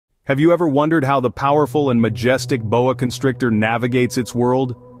Have you ever wondered how the powerful and majestic boa constrictor navigates its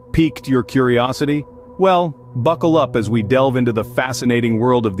world? Piqued your curiosity? Well, buckle up as we delve into the fascinating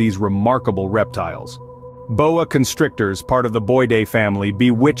world of these remarkable reptiles. Boa constrictors, part of the Boidae family,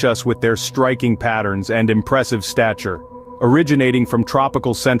 bewitch us with their striking patterns and impressive stature. Originating from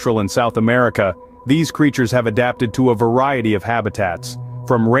tropical Central and South America, these creatures have adapted to a variety of habitats,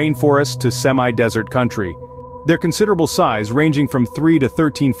 from rainforest to semi-desert country. Their considerable size, ranging from 3 to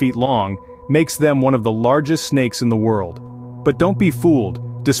 13 feet long, makes them one of the largest snakes in the world. But don't be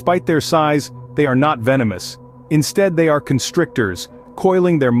fooled, despite their size, they are not venomous. Instead, they are constrictors,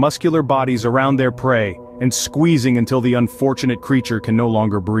 coiling their muscular bodies around their prey and squeezing until the unfortunate creature can no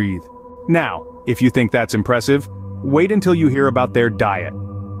longer breathe. Now, if you think that's impressive, wait until you hear about their diet.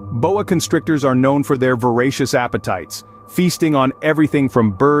 Boa constrictors are known for their voracious appetites, feasting on everything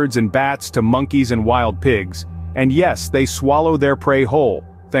from birds and bats to monkeys and wild pigs. And yes, they swallow their prey whole,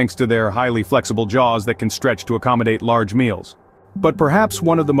 thanks to their highly flexible jaws that can stretch to accommodate large meals. But perhaps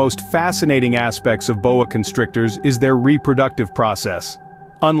one of the most fascinating aspects of boa constrictors is their reproductive process.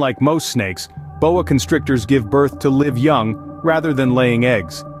 Unlike most snakes, boa constrictors give birth to live young, rather than laying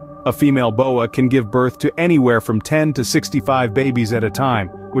eggs. A female boa can give birth to anywhere from 10 to 65 babies at a time,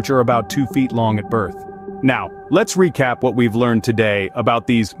 which are about 2 feet long at birth. Now, let's recap what we've learned today about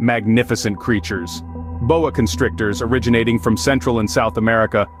these magnificent creatures. Boa constrictors, originating from Central and South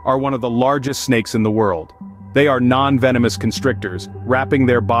America, are one of the largest snakes in the world. They are non-venomous constrictors, wrapping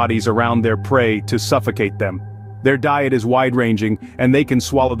their bodies around their prey to suffocate them. Their diet is wide-ranging, and they can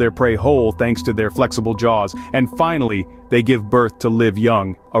swallow their prey whole thanks to their flexible jaws. And finally, they give birth to live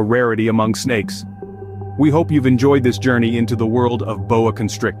young, a rarity among snakes. We hope you've enjoyed this journey into the world of boa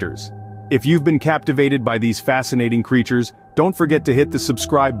constrictors. If you've been captivated by these fascinating creatures, don't forget to hit the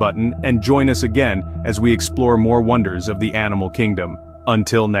subscribe button and join us again as we explore more wonders of the animal kingdom.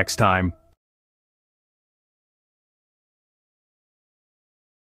 Until next time.